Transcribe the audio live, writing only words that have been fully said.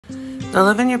The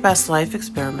Living Your Best Life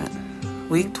Experiment,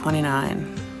 Week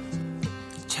 29,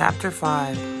 Chapter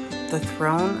 5, The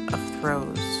Throne of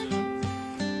Throws.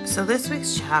 So this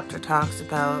week's chapter talks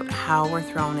about how we're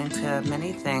thrown into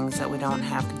many things that we don't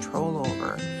have control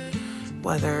over,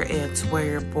 whether it's where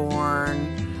you're born,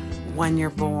 when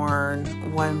you're born,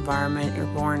 what environment you're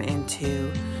born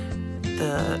into,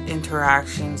 the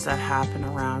interactions that happen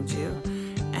around you,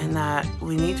 and that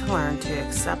we need to learn to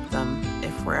accept them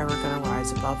if we're ever going to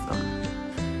rise above them.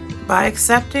 By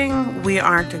accepting, we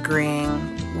aren't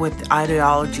agreeing with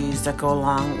ideologies that go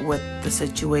along with the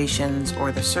situations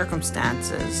or the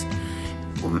circumstances,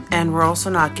 and we're also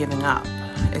not giving up.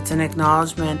 It's an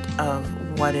acknowledgement of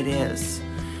what it is.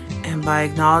 And by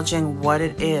acknowledging what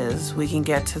it is, we can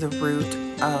get to the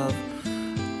root of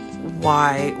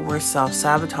why we're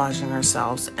self-sabotaging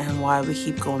ourselves and why we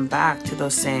keep going back to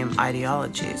those same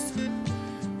ideologies.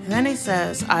 And then he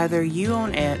says, either you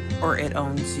own it or it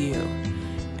owns you.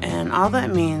 And all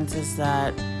that means is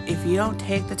that if you don't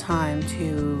take the time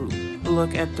to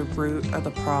look at the root of the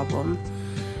problem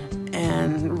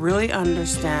and really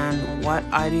understand what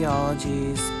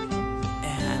ideologies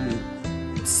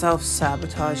and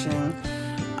self-sabotaging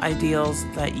ideals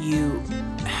that you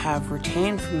have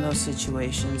retained from those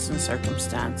situations and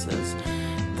circumstances,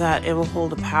 that it will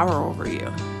hold a power over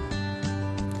you.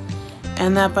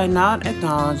 And that by not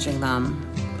acknowledging them,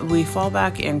 we fall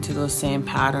back into those same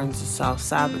patterns of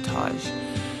self-sabotage.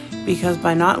 Because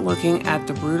by not looking at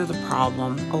the root of the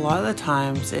problem, a lot of the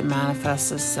times it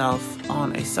manifests itself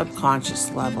on a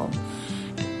subconscious level.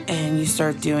 And you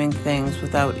start doing things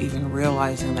without even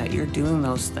realizing that you're doing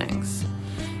those things.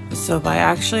 So by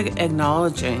actually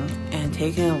acknowledging and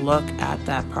taking a look at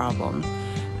that problem,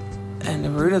 and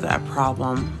the root of that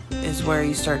problem is where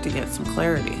you start to get some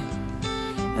clarity.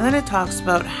 And then it talks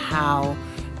about how,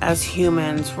 as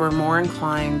humans, we're more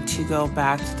inclined to go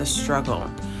back to the struggle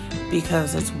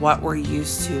because it's what we're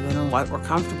used to and what we're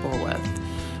comfortable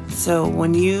with. So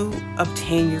when you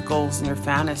obtain your goals and your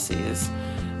fantasies,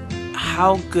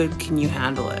 how good can you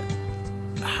handle it?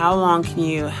 How long can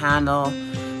you handle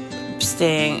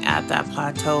staying at that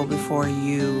plateau before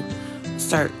you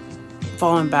start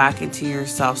falling back into your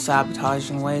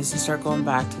self-sabotaging ways and start going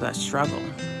back to that struggle?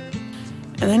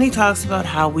 And then he talks about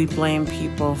how we blame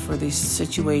people for these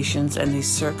situations and these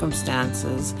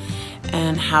circumstances,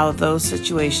 and how those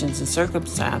situations and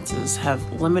circumstances have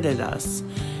limited us,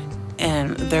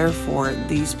 and therefore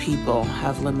these people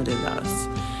have limited us.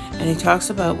 And he talks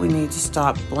about we need to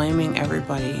stop blaming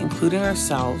everybody, including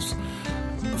ourselves,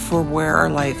 for where our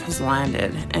life has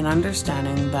landed, and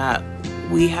understanding that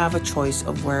we have a choice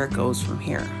of where it goes from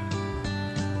here.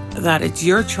 That it's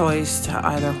your choice to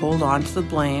either hold on to the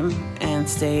blame and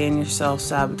stay in your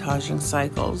self-sabotaging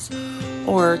cycles,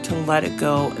 or to let it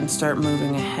go and start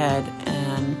moving ahead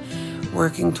and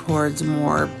working towards a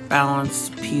more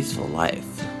balanced, peaceful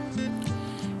life.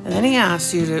 And then he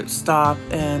asks you to stop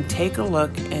and take a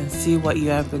look and see what you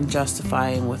have been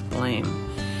justifying with blame.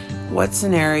 What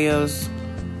scenarios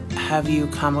have you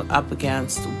come up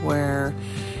against where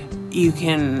you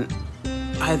can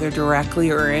either directly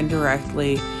or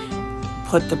indirectly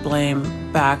put the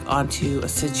blame back onto a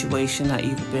situation that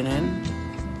you've been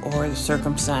in, or the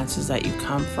circumstances that you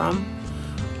come from,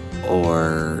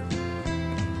 or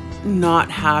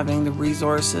not having the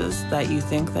resources that you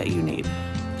think that you need?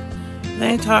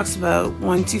 Then he talks about,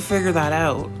 once you figure that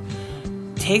out,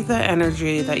 take the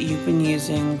energy that you've been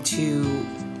using to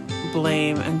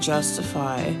blame and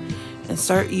justify and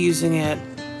start using it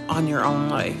on your own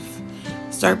life.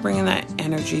 Start bringing that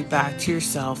energy back to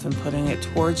yourself and putting it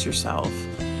towards yourself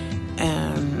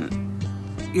and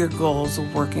your goals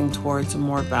of working towards a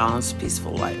more balanced,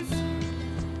 peaceful life.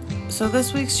 So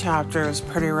this week's chapter is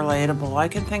pretty relatable. I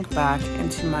can think back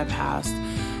into my past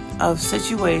of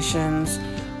situations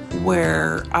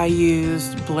where I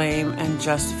used blame and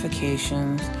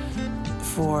justifications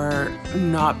for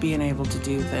not being able to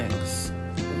do things.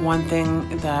 One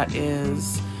thing that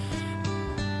is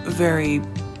a very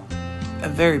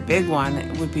big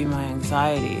one would be my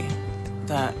anxiety.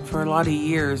 That for a lot of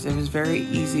years it was very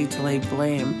easy to lay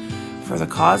blame for the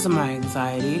cause of my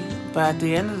anxiety, but at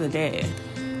the end of the day,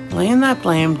 laying that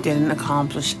blame didn't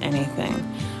accomplish anything.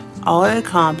 All it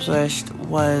accomplished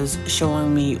was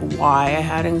showing me why I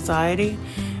had anxiety,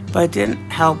 but it didn't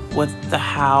help with the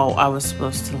how I was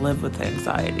supposed to live with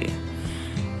anxiety.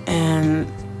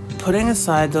 And putting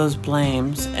aside those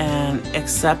blames and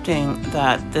accepting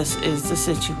that this is the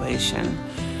situation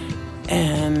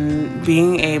and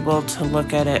being able to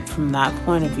look at it from that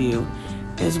point of view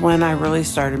is when I really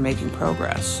started making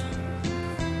progress.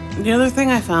 The other thing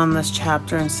I found this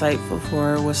chapter insightful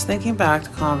for was thinking back to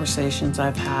conversations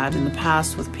I've had in the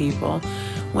past with people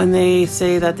when they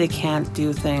say that they can't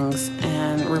do things,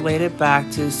 and relate it back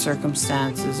to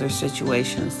circumstances or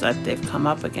situations that they've come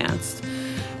up against.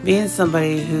 Being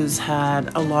somebody who's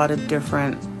had a lot of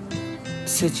different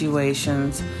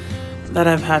situations that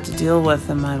I've had to deal with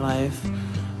in my life,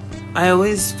 I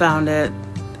always found it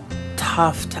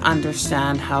tough to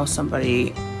understand how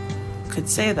somebody could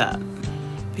say that.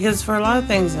 Because for a lot of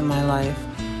things in my life,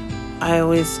 I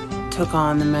always took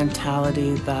on the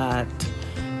mentality that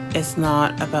it's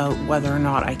not about whether or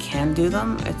not I can do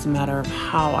them, it's a matter of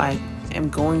how I am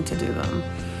going to do them.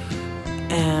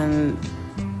 And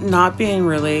not being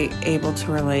really able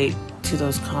to relate to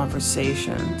those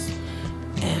conversations.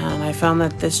 And I found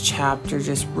that this chapter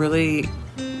just really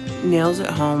nails it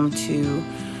home to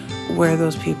where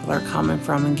those people are coming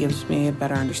from and gives me a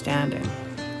better understanding.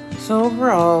 So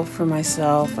overall, for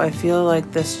myself, I feel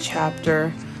like this chapter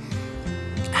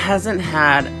hasn't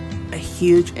had a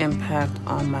huge impact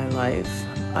on my life.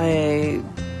 I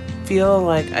feel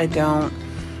like I don't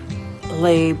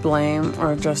lay blame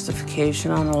or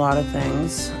justification on a lot of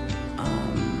things.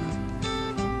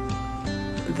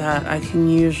 That I can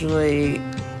usually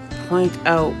point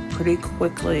out pretty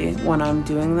quickly when I'm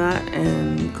doing that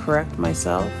and correct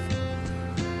myself.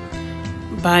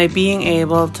 By being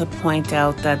able to point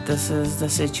out that this is the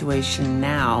situation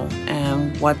now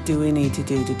and what do we need to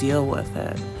do to deal with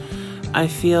it, I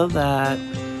feel that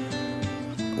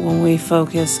when we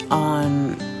focus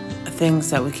on things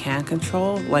that we can't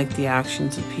control, like the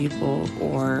actions of people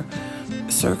or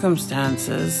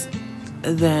circumstances,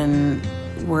 then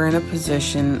we're in a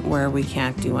position where we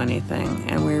can't do anything,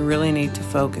 and we really need to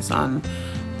focus on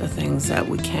the things that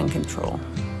we can control.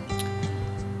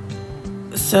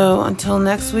 So until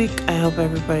next week, I hope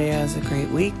everybody has a great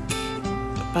week.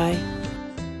 Bye.